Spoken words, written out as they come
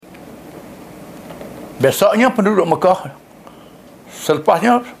Besoknya penduduk Mekah, selepas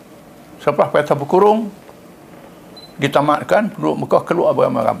Pesta Berkurung ditamatkan, penduduk Mekah keluar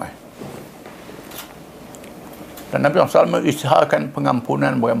beramai-ramai. Dan Nabi SAW mengisytiharkan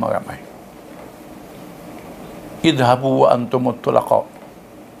pengampunan beramai-ramai. Idhabu wa antumut tulaqa.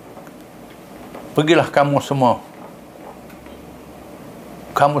 Pergilah kamu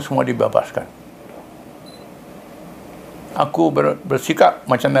semua dibebaskan. Aku bersikap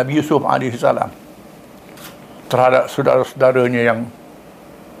macam Nabi Yusuf AS terhadap saudara-saudaranya yang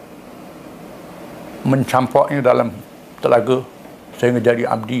mencampaknya dalam telaga sehingga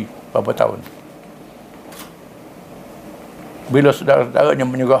jadi abdi beberapa tahun. Bila saudara-saudaranya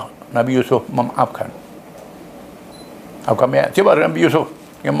menyerah, Nabi Yusuf memaafkan. Aku ambil tiba Nabi Yusuf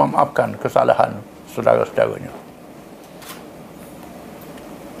yang memaafkan kesalahan saudara-saudaranya.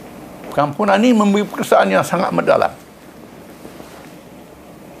 Pengampunan ini memberi kesan yang sangat mendalam.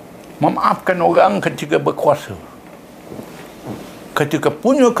 Memaafkan orang ketika berkuasa, ketika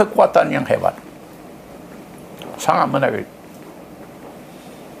punya kekuatan yang hebat, sangat menarik.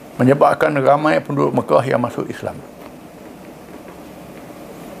 Menyebabkan ramai penduduk Mekah yang masuk Islam.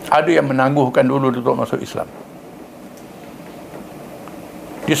 Ada yang menangguhkan dulu untuk masuk Islam.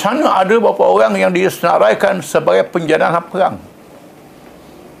 Di sana ada beberapa orang yang disenaraikan sebagai penjana perang,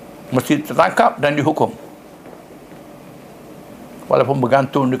 mesti tertangkap dan dihukum, walaupun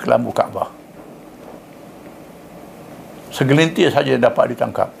bergantung di kelambu Kaabah. Segelintir saja dapat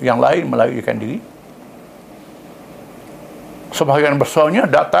ditangkap, yang lain melarikan diri. Sebahagian besarnya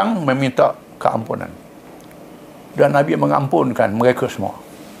datang meminta keampunan, dan Nabi mengampunkan mereka semua.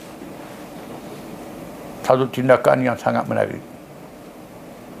 Satu tindakan yang sangat menarik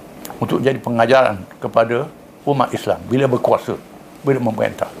untuk jadi pengajaran kepada umat Islam bila berkuasa, bila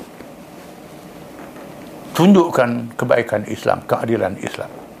memerintah. Tunjukkan kebaikan Islam, keadilan Islam,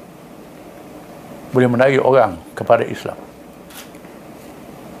 boleh menarik orang kepada Islam.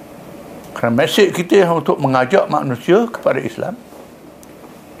 Kerana mesej kita untuk mengajak manusia kepada Islam,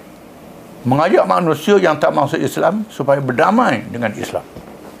 mengajak manusia yang tak masuk Islam supaya berdamai dengan Islam.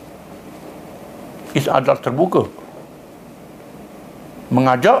 Islam adalah terbuka.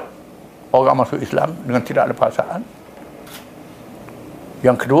 Mengajak orang masuk Islam dengan tidak ada paksaan.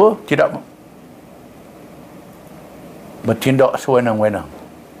 Yang kedua, tidak bertindak sewenang-wenang.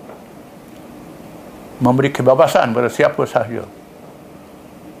 Memberi kebebasan kepada siapa sahaja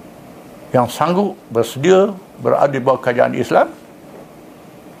yang sanggup bersedia berada di bawah kerajaan Islam.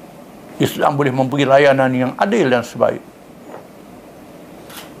 Islam boleh memberi layanan yang adil dan sebaik.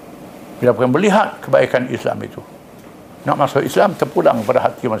 Bila orang melihat kebaikan Islam itu, nak masuk Islam terpulang pada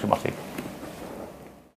hati masing-masing.